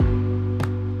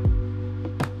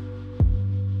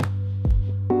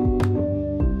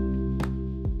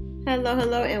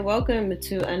Hello, and welcome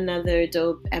to another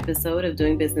dope episode of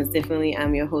Doing Business Differently.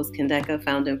 I'm your host, Kendeka,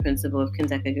 founder and principal of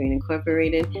Kendeka Green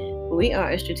Incorporated. We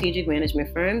are a strategic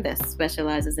management firm that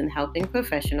specializes in helping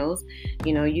professionals,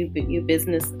 you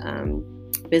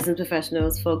business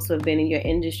professionals, folks who have been in your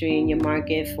industry, in your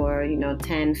market for,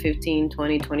 10, 15,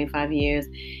 20, 25 years.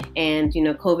 And,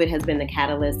 COVID has been the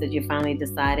catalyst that you finally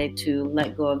decided to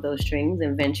let go of those strings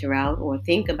and venture out or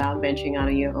think about venturing out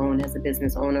on your own as a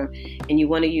business owner. And you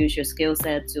want to use your skill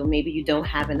sets. So maybe you don't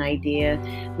have an idea.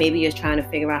 Maybe you're trying to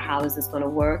figure out how is this going to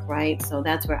work, right? So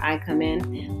that's where I come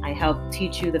in. I help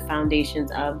teach you the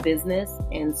foundations of business.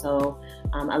 And so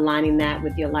aligning that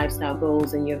with your lifestyle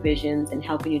goals and your visions and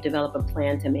helping you develop a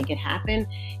plan to make it happen,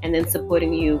 and then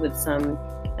supporting you with some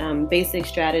basic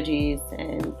strategies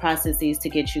and processes to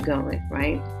get you going,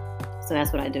 right? So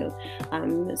that's what I do.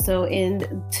 So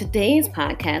in today's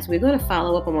podcast, we're going to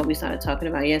follow up on what we started talking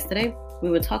about yesterday.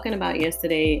 We were talking about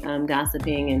yesterday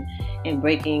gossiping and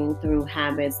breaking through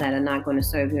habits that are not going to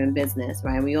serve you in business,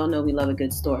 right? We all know we love a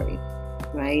good story,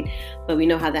 right? But we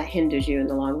know how that hinders you in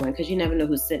the long run because you never know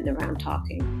who's sitting around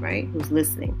talking, right? Who's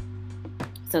listening.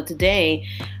 So today,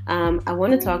 I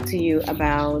want to talk to you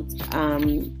about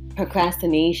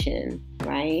procrastination,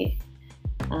 right?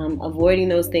 Avoiding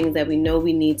those things that we know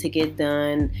we need to get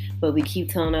done, but we keep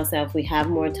telling ourselves we have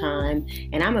more time.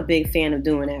 And I'm a big fan of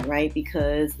doing that, right?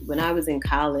 Because when I was in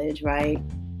college, right,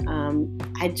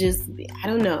 I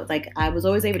don't know, like I was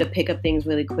always able to pick up things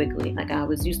really quickly. Like I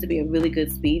used to be a really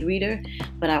good speed reader,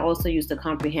 but I also used to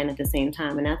comprehend at the same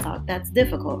time. And that's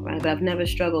difficult, right? But I've never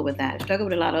struggled with that. I struggled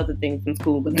with a lot of other things in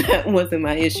school, but that wasn't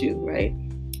my issue, right?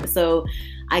 So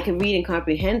I can read and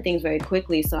comprehend things very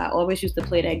quickly. So I always used to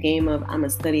play that game of I'm going to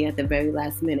study at the very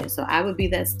last minute. So I would be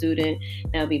that student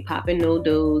that would be popping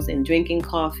no-dos and drinking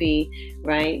coffee,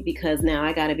 right? Because now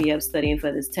I got to be up studying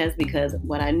for this test because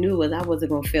what I knew was I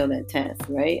wasn't going to fail that test,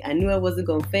 right? I knew I wasn't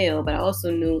going to fail, but I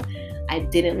also knew I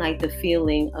didn't like the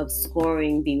feeling of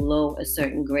scoring below a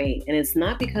certain grade. And it's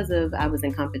not because of I was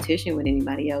in competition with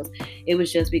anybody else. It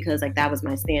was just because like that was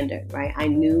my standard, right? I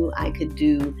knew I could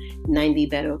do 90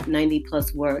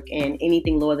 plus work, and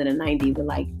anything lower than a 90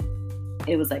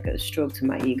 it was like a stroke to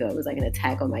my ego. It was like an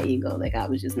attack on my ego. Like I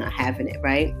was just not having it,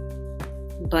 right?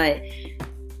 But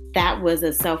that was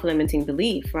a self-limiting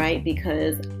belief, right?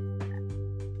 Because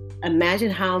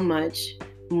imagine how much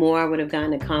more I would have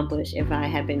gotten accomplished if I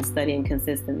had been studying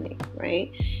consistently, right?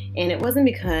 And it wasn't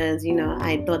because,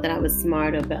 I thought that I was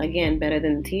smarter, but again, better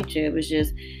than the teacher. It was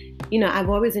just, I've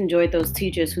always enjoyed those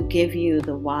teachers who give you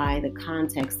the why, the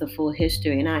context, the full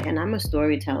history. And I'm a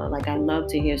storyteller. Like I love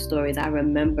to hear stories. I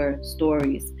remember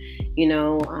stories,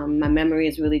 my memory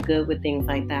is really good with things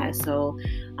like that. So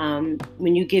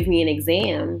when you give me an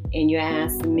exam and you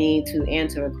ask me to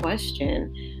answer a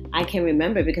question, I can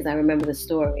remember because I remember the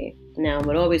story. Now,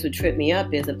 what always would trip me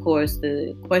up is, of course,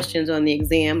 the questions on the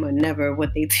exam are never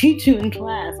what they teach you in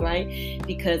class, right?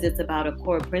 Because it's about a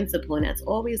core principle, and that's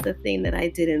always the thing that I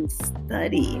didn't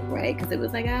study, right? Because it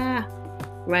was like,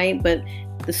 right? But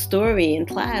the story in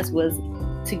class was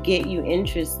to get you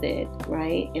interested,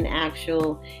 right? In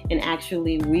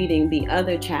actually reading the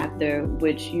other chapter,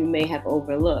 which you may have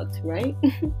overlooked, right?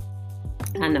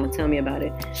 I know, tell me about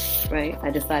it, right? I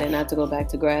decided not to go back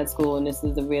to grad school, and this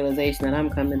is the realization that I'm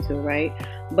coming to, right?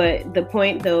 But the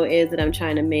point, though, is that I'm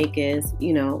trying to make is,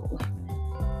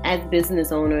 as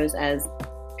business owners, as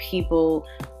people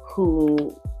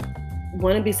who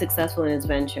want to be successful in this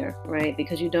venture, right?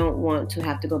 Because you don't want to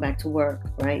have to go back to work,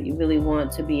 right? You really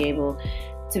want to be able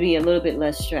to be a little bit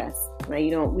less stressed, right?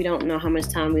 We don't know how much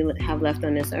time we have left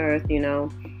on this earth,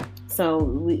 So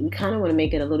we kind of want to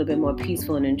make it a little bit more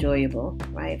peaceful and enjoyable,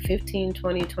 right? 15,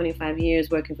 20, 25 years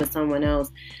working for someone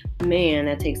else, man,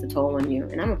 that takes a toll on you.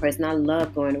 And I'm a person, I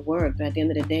love going to work, but at the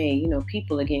end of the day,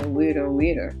 people are getting weirder and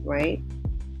weirder, right?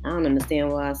 I don't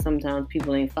understand why sometimes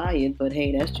people ain't fired, but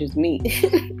hey, that's just me.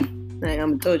 Like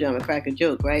I told you, I'm a crack a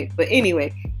joke, right? But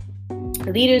anyway,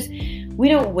 leaders, we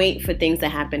don't wait for things to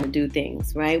happen to do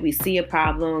things, right? We see a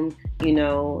problem,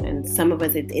 and some of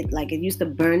us, it used to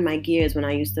burn my gears when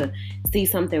I used to see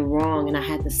something wrong and I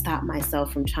had to stop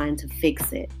myself from trying to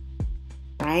fix it,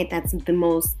 right? That's the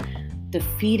most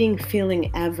defeating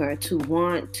feeling ever, to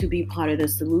want to be part of the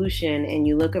solution, and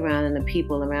you look around and the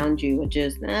people around you are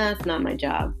just, it's not my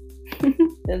job.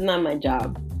 It's not my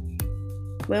job.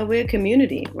 Well, we're a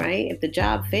community, right? If the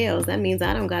job fails, that means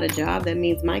I don't got a job. That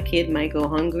means my kid might go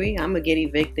hungry. I'm going to get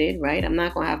evicted, right? I'm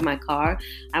not going to have my car.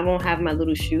 I won't have my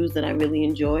little shoes that I really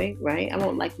enjoy, right? I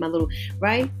won't like my little,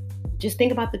 right? Just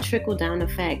think about the trickle down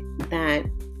effect that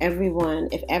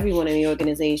if everyone in the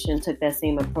organization took that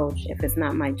same approach, if it's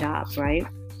not my job, right?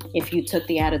 if you took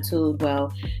the attitude,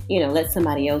 well, let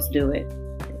somebody else do it,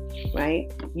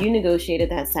 right? You negotiated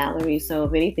that salary, so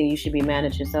if anything, you should be mad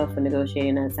at yourself for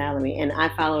negotiating that salary. And I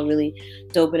follow a really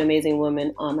dope and amazing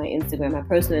woman on my Instagram, my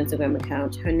personal Instagram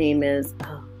account. Her name is,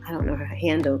 I don't know her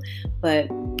handle, but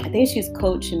I think she's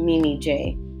Coach Mimi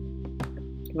J,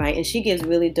 right? And she gives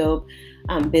really dope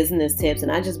business tips,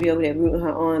 and I just be over there rooting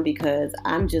her on, because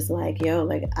I'm just like,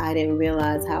 I didn't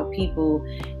realize how people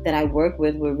that I work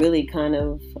with were really kind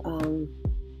of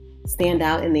stand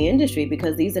out in the industry,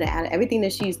 because these are everything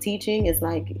that she's teaching is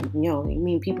like,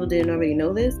 people didn't already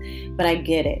know this, but I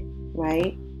get it,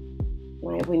 right?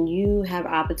 When you have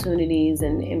opportunities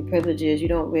and privileges, you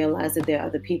don't realize that there are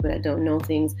other people that don't know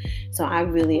things. So I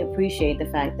really appreciate the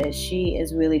fact that she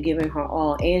is really giving her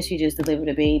all, and she just delivered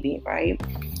a baby, right?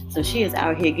 So she is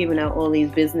out here giving out all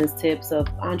these business tips of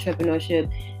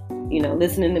entrepreneurship.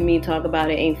 Listening to me talk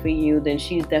about it ain't for you, then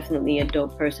she's definitely a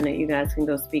dope person that you guys can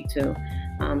go speak to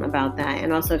about that.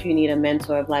 And also, if you need a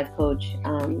mentor of life coach,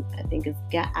 I think it's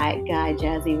Guy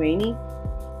Jazzy Rainey.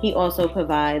 He also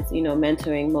provides,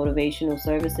 mentoring, motivational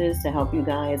services to help you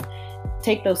guys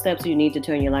take those steps you need to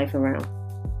turn your life around.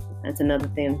 That's another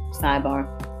thing, sidebar.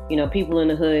 People in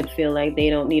the hood feel like they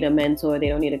don't need a mentor, they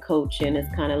don't need a coach, and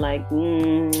it's kind of like,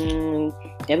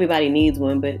 everybody needs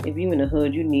one, but if you're in the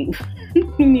hood, you need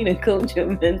you need a coach or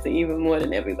mentor even more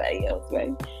than everybody else,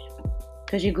 right?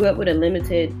 Because you grew up with a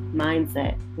limited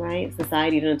mindset, right?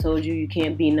 Society done told you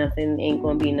can't be nothing, ain't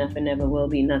gonna be nothing, never will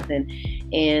be nothing.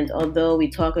 And although we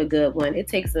talk a good one, it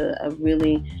takes a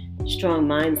really strong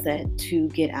mindset to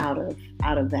get out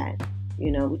of that.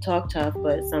 We talk tough,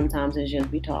 but sometimes it's just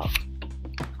we talk.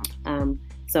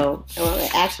 So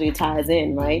it actually ties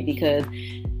in, right? Because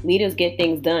leaders get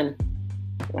things done,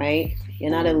 right?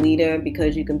 You're not a leader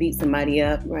because you can beat somebody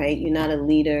up, right? You're not a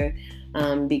leader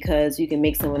because you can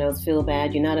make someone else feel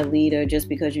bad. You're not a leader just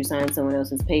because you signed someone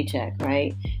else's paycheck,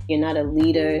 right? You're not a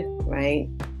leader, right?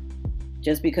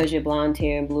 Just because you're blonde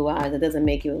hair and blue eyes, it doesn't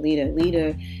make you a leader.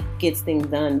 Leader gets things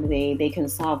done. They can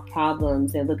solve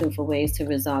problems. They're looking for ways to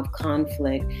resolve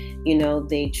conflict.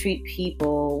 They treat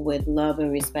people with love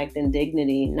and respect and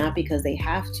dignity, not because they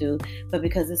have to, but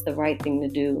because it's the right thing to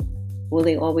do. Will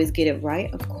they always get it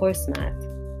right? Of course not.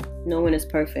 No one is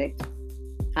perfect.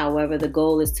 However, the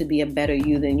goal is to be a better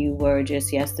you than you were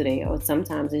just yesterday. Or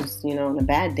sometimes it's, on a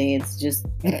bad day, it's just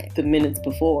the minutes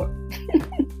before.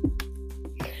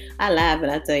 I laugh, but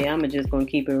I tell you, I'm just going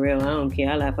to keep it real. I don't care.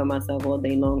 I laugh at myself all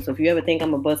day long. So if you ever think I'm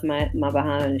going to bust my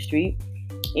behind on the street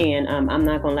and I'm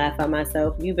not going to laugh at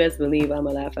myself, you best believe I'm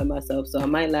going to laugh at myself. So I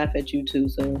might laugh at you too.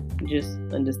 So just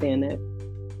understand that.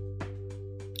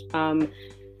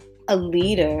 A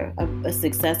leader, a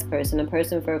success person, a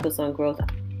person focused on growth,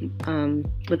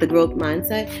 with a growth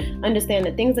mindset, understand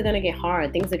that things are going to get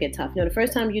hard, things will get tough. The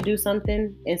first time you do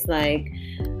something, it's like,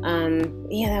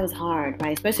 that was hard,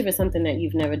 right? Especially if it's something that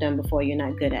you've never done before, you're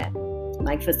not good at.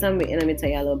 Like for some reason, let me tell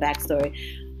you a little backstory.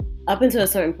 Up until a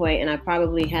certain point, and I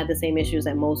probably had the same issues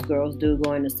that most girls do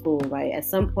going to school, right? At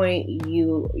some point,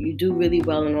 you do really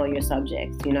well in all your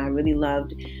subjects. I really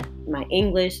loved my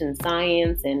English and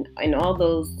science and all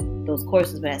those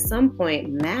courses, but at some point,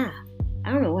 math,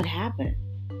 I don't know what happened.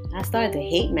 I started to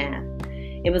hate math.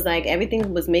 It was like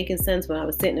everything was making sense when I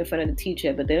was sitting in front of the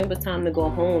teacher, but then it was time to go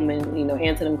home and,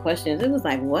 answer them questions. It was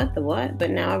like, what the what?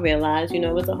 But now I realize, it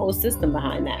was a whole system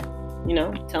behind that.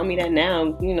 Tell me that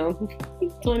now,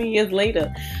 20 years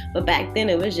later. But back then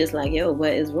it was just like,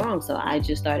 what is wrong? So I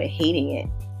just started hating it,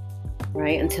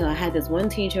 right? Until I had this one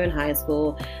teacher in high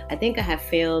school. I think I had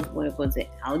failed, what was it,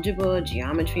 algebra,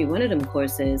 geometry, one of them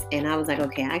courses. And I was like,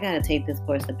 okay, I got to take this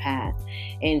course to pass.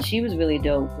 And she was really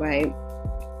dope, right?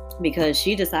 Because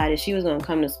she decided she was going to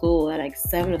come to school at like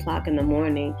 7 o'clock in the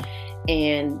morning.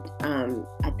 And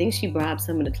I think she bribed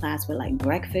some of the class with like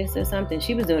breakfast or something.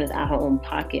 She was doing this out her own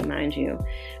pocket, mind you,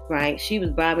 right? She was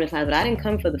bribing the class, but I didn't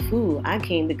come for the food. I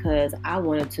came because I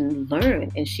wanted to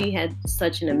learn. And she had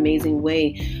such an amazing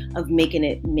way of making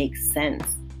it make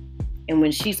sense. And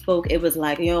when she spoke, it was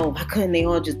like, why couldn't they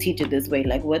all just teach it this way?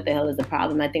 Like, what the hell is the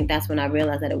problem? I think that's when I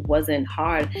realized that it wasn't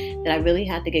hard, that I really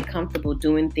had to get comfortable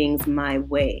doing things my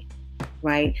way,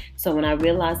 right? So when I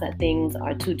realized that things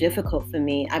are too difficult for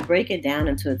me, I break it down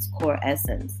into its core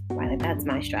essence, right? Like, that's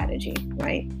my strategy,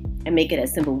 right? And make it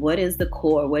as simple. What is the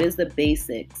core? What is the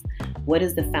basics? What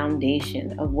is the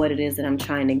foundation of what it is that I'm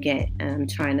trying to get and I'm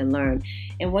trying to learn?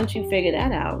 And once you figure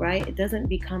that out, right, it doesn't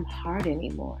become hard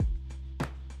anymore.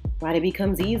 Right? It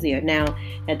becomes easier. Now,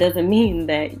 that doesn't mean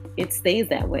that it stays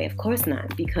that way. Of course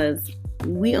not, because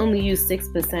we only use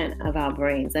 6% of our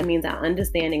brains. That means our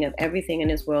understanding of everything in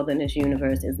this world and this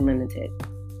universe is limited.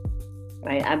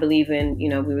 right? I believe in, we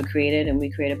were created and we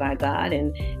created by God,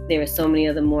 and there are so many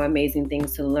other more amazing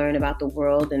things to learn about the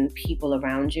world and people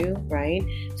around you, right?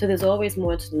 So there's always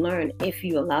more to learn if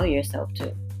you allow yourself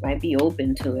to, right? Be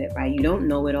open to it, right? You don't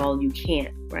know it all, you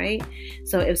can't, right?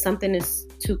 So if something is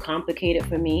too complicated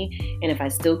for me, and if I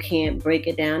still can't break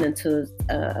it down into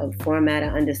a format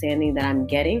of understanding that I'm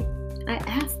getting, I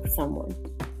ask someone.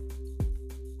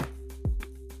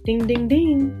 Ding, ding,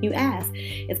 ding. You ask.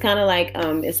 It's kind of like,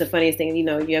 it's the funniest thing, you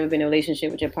ever been in a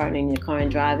relationship with your partner in your car and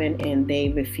driving, and they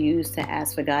refuse to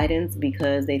ask for guidance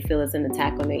because they feel it's an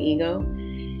attack on their ego?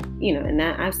 And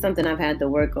that's something I've had to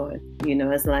work on.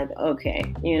 It's like,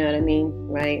 okay, you know what I mean?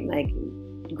 Right? Like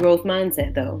growth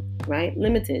mindset though, right?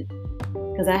 Limited.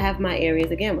 Because I have my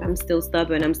areas, again, I'm still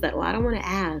stubborn. I don't want to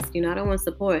ask, I don't want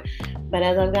support. But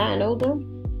as I've gotten older,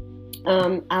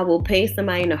 I will pay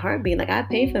somebody in a heartbeat. Like I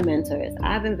pay for mentors.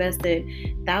 I've invested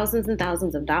thousands and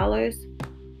thousands of dollars,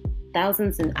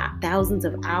 thousands and thousands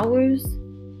of hours,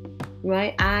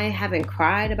 right? I haven't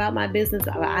cried about my business.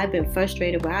 I've been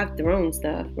frustrated where I've thrown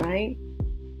stuff, right?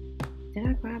 Did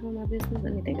I cry about my business?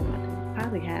 Let me think about it.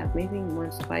 Probably have. Maybe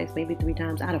once, twice, maybe 3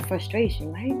 times out of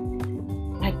frustration, right?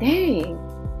 Like, dang,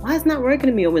 why it's not working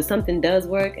to me? Or when something does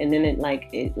work and then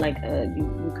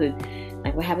you could,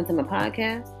 like what happened to my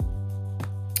podcast?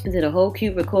 I did a whole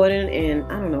cute recording and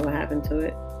I don't know what happened to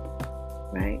it,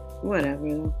 right?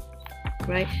 Whatever,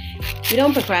 right? We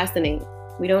don't procrastinate.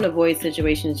 We don't avoid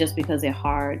situations just because they're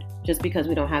hard, just because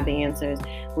we don't have the answers.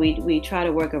 We try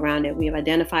to work around it. We have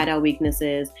identified our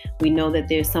weaknesses. We know that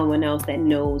there's someone else that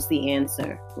knows the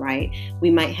answer, right? We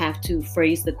might have to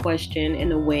phrase the question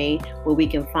in a way where we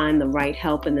can find the right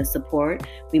help and the support.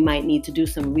 We might need to do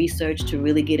some research to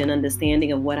really get an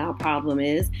understanding of what our problem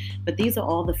is. But these are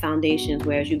all the foundations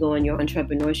where as you go on your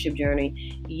entrepreneurship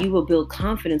journey, you will build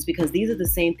confidence because these are the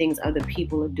same things other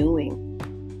people are doing,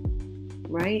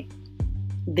 right?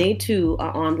 They too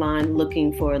are online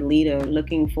looking for a leader,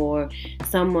 looking for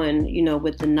someone,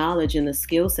 with the knowledge and the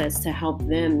skill sets to help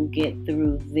them get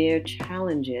through their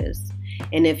challenges.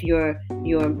 And if your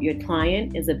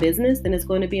client is a business, then it's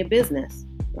going to be a business,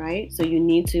 right? So you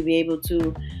need to be able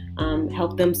to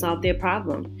help them solve their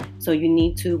problem. So you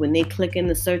need to, when they click in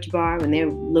the search bar, when they're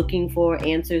looking for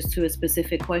answers to a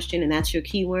specific question, and that's your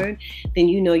keyword, then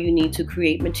you need to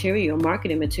create material,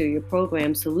 marketing material,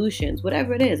 programs, solutions,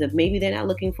 whatever it is. If maybe they're not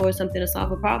looking for something to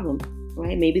solve a problem,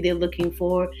 right? Maybe they're looking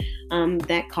for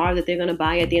that car that they're going to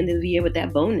buy at the end of the year with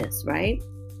that bonus, right?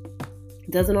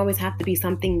 It doesn't always have to be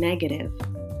something negative.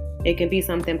 It can be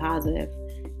something positive.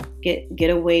 Get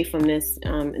away from this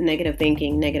negative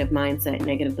thinking, negative mindset,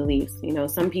 negative beliefs.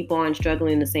 Some people aren't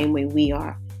struggling the same way we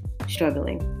are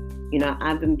struggling.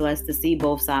 I've been blessed to see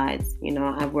both sides.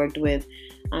 I've worked with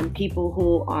people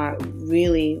who are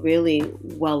really, really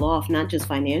well off, not just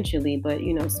financially, but,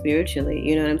 spiritually,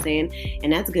 you know what I'm saying?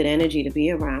 And that's good energy to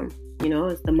be around.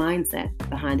 It's the mindset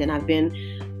behind it. And I've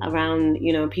been around,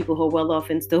 people who are well off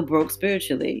and still broke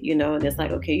spiritually, and it's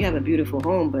like, okay, you have a beautiful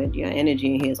home, but your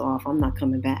energy in here is off. I'm not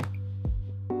coming back.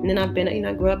 And then I've been,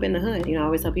 I grew up in the hood. I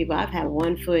always tell people I've had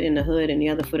one foot in the hood and the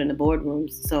other foot in the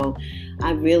boardrooms. So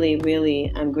I really,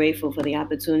 really, I'm grateful for the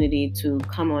opportunity to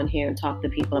come on here and talk to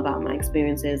people about my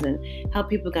experiences and help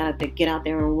people get out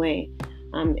their own way.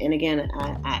 And again,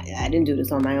 I didn't do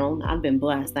this on my own. I've been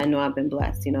blessed. I know I've been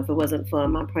blessed. If it wasn't for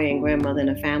my praying grandmother and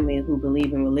a family who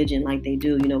believe in religion like they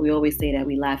do, we always say that,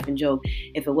 we laugh and joke.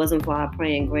 If it wasn't for our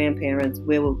praying grandparents,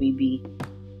 where would we be?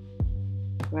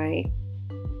 Right?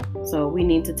 So we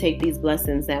need to take these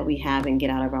blessings that we have and get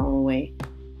out of our own way.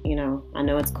 I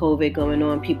know it's COVID going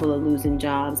on, people are losing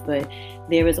jobs, but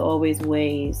there is always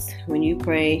ways. When you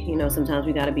pray, sometimes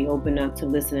we got to be open up to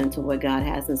listening to what God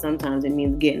has. And sometimes it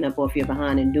means getting up off your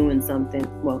behind and doing something.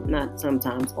 Well, not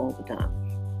sometimes, all the time.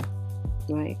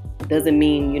 Right? It doesn't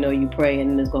mean, you pray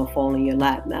and it's going to fall in your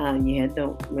lap. Yeah, it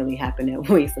don't really happen that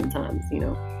way sometimes,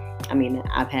 I mean,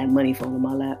 I've had money fall in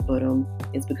my lap, but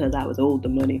it's because I was owed the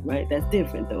money, right? That's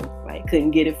different though, right?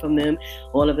 Couldn't get it from them.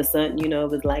 All of a sudden, it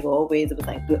was like always, it was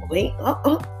like, wait,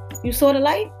 you saw the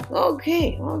light?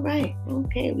 Okay, all right,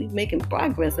 okay, we're making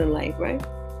progress in life, right?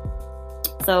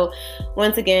 So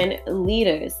once again,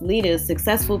 leaders,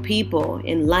 successful people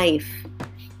in life,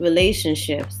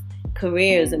 relationships,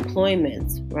 careers,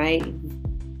 employments, right?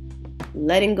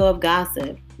 Letting go of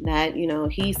gossip. That,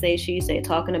 he say, she say,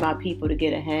 talking about people to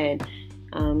get ahead.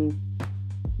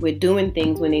 We're doing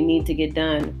things when they need to get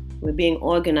done. We're being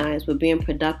organized. We're being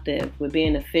productive. We're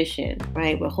being efficient,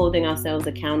 right? We're holding ourselves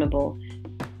accountable.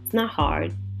 It's not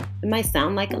hard. It might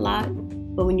sound like a lot,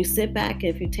 But when you sit back,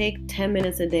 if you take 10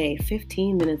 minutes a day,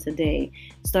 15 minutes a day,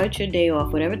 start your day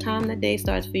off, whatever time that day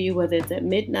starts for you, whether it's at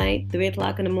midnight, 3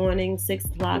 o'clock in the morning, 6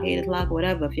 o'clock, 8 o'clock,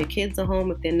 whatever. If your kids are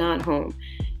home, if they're not home,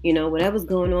 whatever's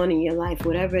going on in your life,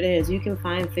 whatever it is, you can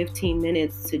find 15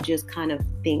 minutes to just kind of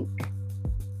think.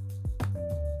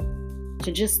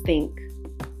 To just think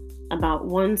about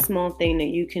one small thing that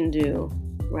you can do,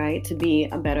 right, to be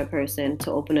a better person,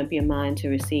 to open up your mind to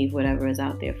receive whatever is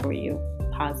out there for you.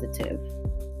 Positive.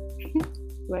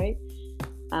 Right?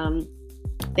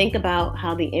 Think about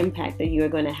how the impact that you're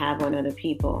going to have on other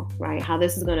people, right? How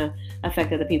this is going to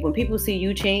affect other people. When people see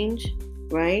you change,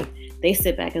 right? They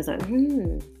sit back and say,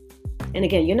 And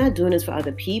again, you're not doing this for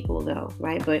other people though,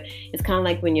 right? But it's kind of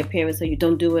like when your parents say, you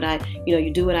don't do what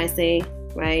you do what I say,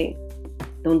 right?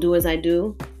 Don't do as I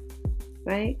do,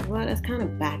 right? Well, that's kind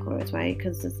of backwards, right?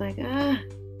 Because it's like,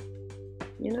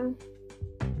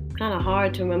 kind of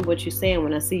hard to remember what you're saying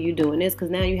when I see you doing this, because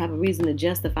now you have a reason to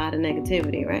justify the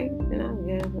negativity, right?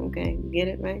 Yeah, okay, get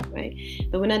it, right?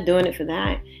 But we're not doing it for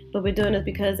that, but we're doing it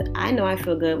because I know I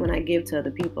feel good when I give to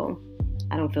other people.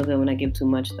 I don't feel good when I give too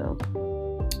much though.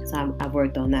 So I've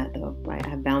worked on that though, right? I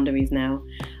have boundaries now.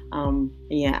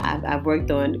 I've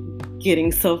worked on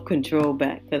getting self-control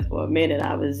back, because for a minute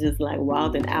I was just like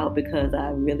wilding out because I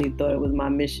really thought it was my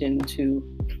mission to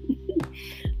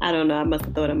I don't know, I must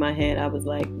have thought in my head, I was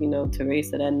like,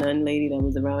 Teresa, that nun lady that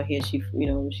was around here, she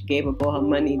gave up all her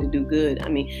money to do good. I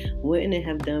mean, wouldn't it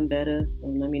have done better?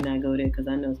 Well, let me not go there, because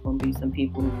I know it's going to be some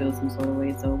people who feel some sort of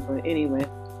way. So, but anyway,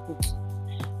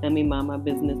 let me mind my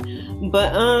business.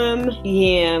 But,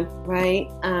 yeah, right.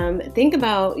 Think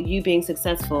about you being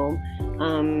successful.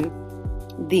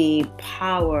 The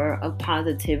power of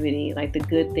positivity, like the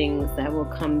good things that will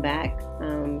come back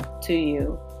to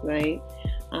you, right?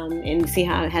 And see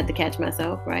how I had to catch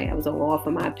myself, right? I was all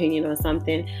for my opinion on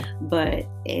something, but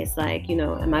it's like,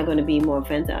 am I going to be more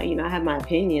offensive? I have my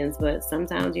opinions, but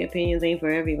sometimes your opinions ain't for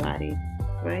everybody,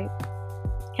 right?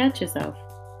 Catch yourself.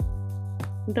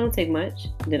 Don't take much.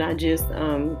 Did I just,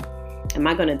 am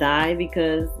I going to die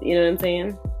because, you know what I'm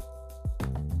saying?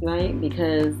 Right?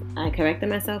 Because I corrected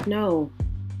myself? No.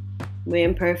 We're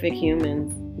imperfect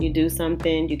humans. You do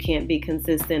something, you can't be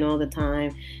consistent all the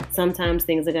time. Sometimes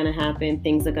things are going to happen,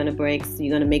 things are going to break, so you're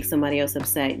going to make somebody else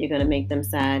upset, you're going to make them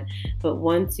sad. But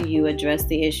once you address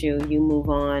the issue, you move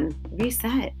on,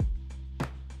 reset.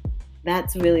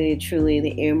 That's really, truly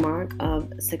the earmark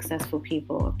of successful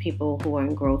people, of people who are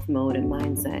in growth mode and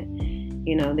mindset.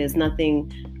 There's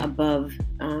nothing above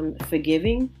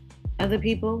forgiving other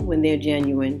people when they're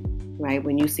genuine. Right?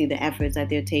 When you see the efforts that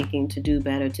they're taking to do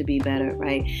better, to be better,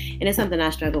 right? And it's something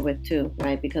I struggle with too,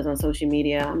 right? Because on social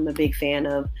media, I'm a big fan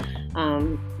of,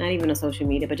 not even on social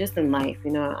media, but just in life.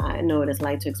 I know what it's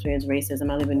like to experience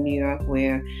racism. I live in New York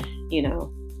where,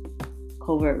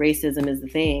 covert racism is the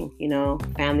thing.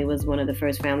 Family was one of the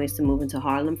first families to move into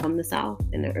Harlem from the South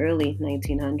in the early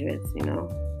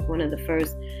 1900s, one of the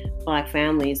first Black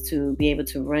families to be able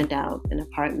to rent out an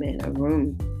apartment, a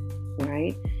room,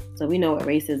 right? So we know what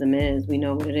racism is. We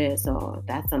know what it is. So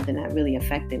that's something that really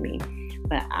affected me.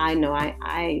 But I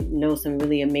know some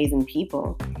really amazing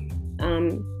people,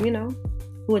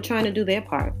 who are trying to do their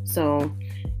part. So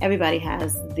everybody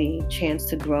has the chance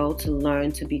to grow, to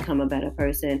learn, to become a better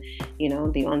person.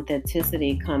 The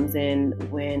authenticity comes in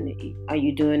when, are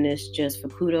you doing this just for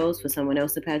kudos, for someone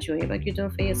else to pat you on your back? You're doing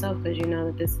for yourself because you know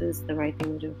that this is the right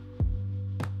thing to do,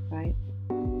 right?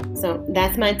 So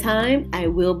that's my time. I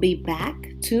will be back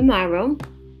tomorrow.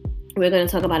 We're going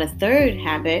to talk about a third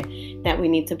habit that we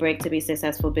need to break to be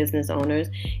successful business owners.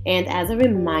 And as a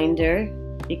reminder,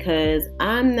 because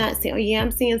I'm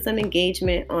seeing some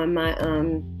engagement on my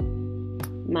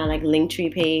my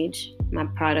Linktree page, my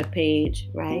product page,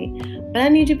 right? But I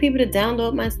need you people to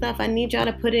download my stuff. I need y'all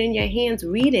to put it in your hands,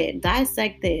 read it,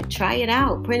 dissect it, try it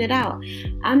out, print it out.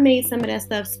 I made some of that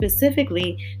stuff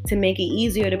specifically to make it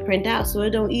easier to print out so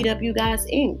it don't eat up you guys'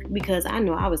 ink, because I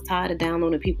know I was tired of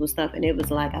downloading people's stuff and it was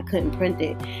like I couldn't print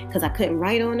it because I couldn't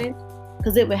write on it,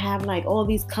 because it would have all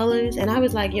these colors, and I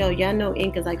was like, yo, y'all know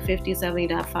ink is $50,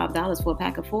 $75 for a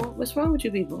pack of 4. What's wrong with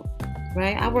you people,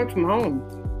 right? I work from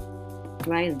home.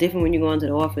 Right? It's different when you go into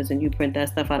the office and you print that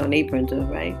stuff out on a printer,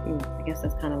 right? I guess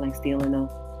that's kind of like stealing though.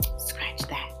 Scratch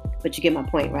that. But you get my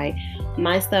point, right?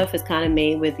 My stuff is kind of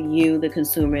made with you, the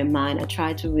consumer, in mind. I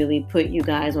try to really put you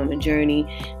guys on a journey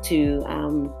to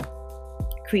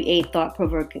create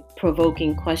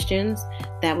thought-provoking questions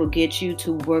that will get you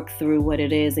to work through what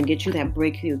it is and get you that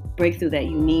breakthrough that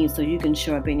you need so you can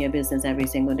show up in your business every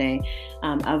single day.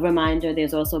 A reminder,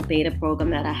 there's also a beta program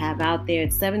that I have out there.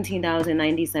 It's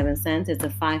 $17.97. It's a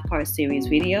 5-part series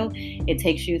video. It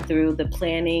takes you through the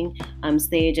planning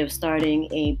stage of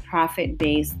starting a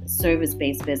profit-based,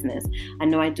 service-based business. I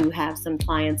know I do have some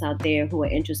clients out there who are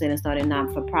interested in starting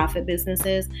not-for-profit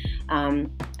businesses. I'm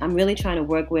really trying to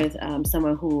work with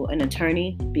an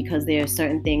attorney, because there are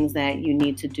certain things that you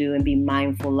need to do and be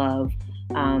mindful of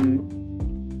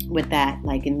with that,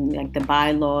 like in like the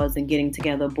bylaws and getting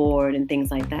together a board and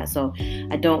things like that. So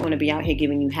I don't want to be out here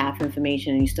giving you half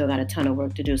information and you still got a ton of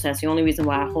work to do. So that's the only reason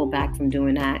why I hold back from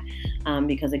doing that.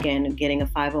 Because again, getting a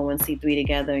 501c3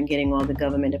 together and getting all the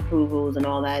government approvals and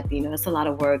all that, it's a lot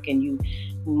of work, and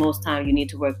most time you need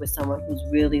to work with someone who's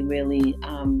really, really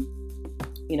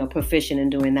proficient in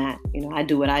doing that. I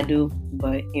do what I do,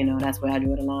 but that's where I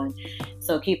do it alone.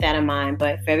 So keep that in mind.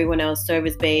 But for everyone else,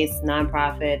 service-based,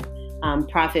 nonprofit,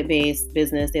 profit-based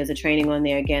business, there's a training on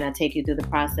there. Again, I take you through the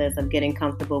process of getting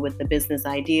comfortable with the business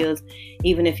ideas.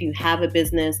 Even if you have a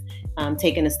business,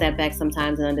 taking a step back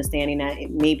sometimes and understanding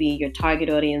that maybe your target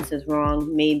audience is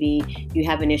wrong. Maybe you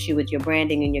have an issue with your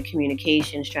branding and your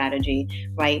communication strategy,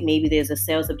 right? Maybe there's a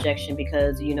sales objection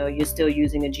because, you're still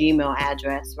using a Gmail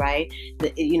address, right?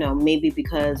 Maybe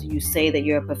because you say that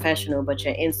you're a professional, but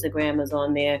your Instagram is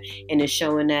on there and it's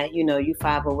showing that, you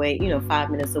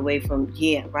 5 minutes away from,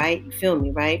 right? You feel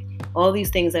me, right? All these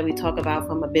things that we talk about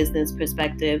from a business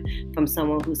perspective, from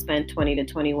someone who spent 20 to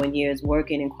 21 years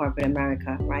working in corporate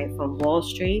America, right? From Wall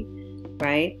Street,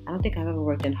 right? I don't think I've ever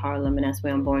worked in Harlem, and that's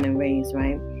where I'm born and raised,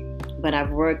 right? But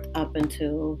I've worked up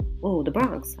into, the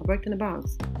Bronx. I worked in the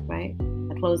Bronx, right?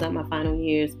 I closed out my final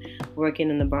years working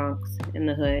in the Bronx, in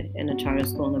the hood, in a charter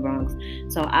school in the Bronx.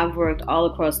 So I've worked all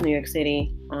across New York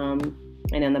City,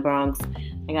 and in the Bronx.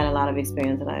 I got a lot of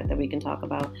experience that we can talk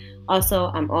about. Also,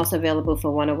 I'm also available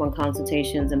for one-on-one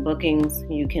consultations and bookings.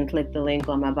 You can click the link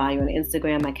on my bio on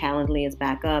Instagram. My Calendly is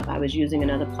back up. I was using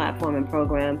another platform and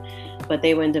program, but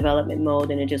they were in development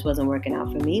mode and it just wasn't working out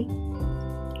for me.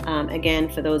 Again,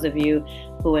 for those of you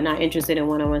who are not interested in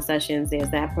one-on-one sessions, there's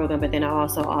that program. But then I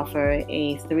also offer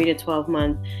a 3 to 12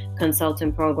 month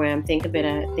consultant program. Think of it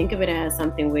as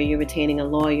something where you're retaining a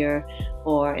lawyer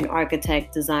or an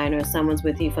architect, designer, someone's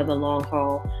with you for the long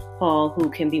haul, who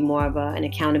can be more of an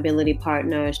accountability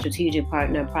partner, a strategic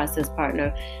partner, process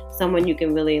partner, someone you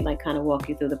can really kind of walk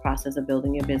you through the process of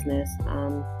building your business,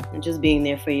 and just being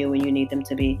there for you when you need them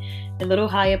to be. A little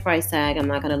higher price tag, I'm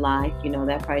not going to lie.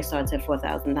 That price starts at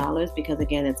 $4,000 because,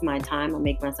 again, it's my time. I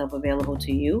make myself available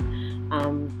to you.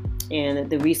 And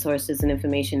the resources and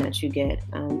information that you get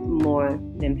more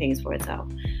than pays for itself.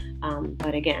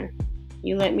 But again,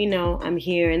 you let me know. I'm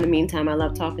here. In the meantime, I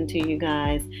love talking to you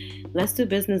guys. Let's do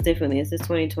business differently. This is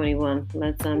 2021.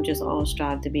 Let's just all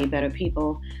strive to be better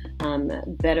people. No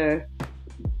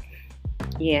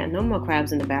more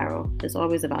crabs in the barrel. It's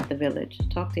always about the village.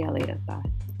 Talk to y'all later.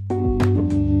 Bye.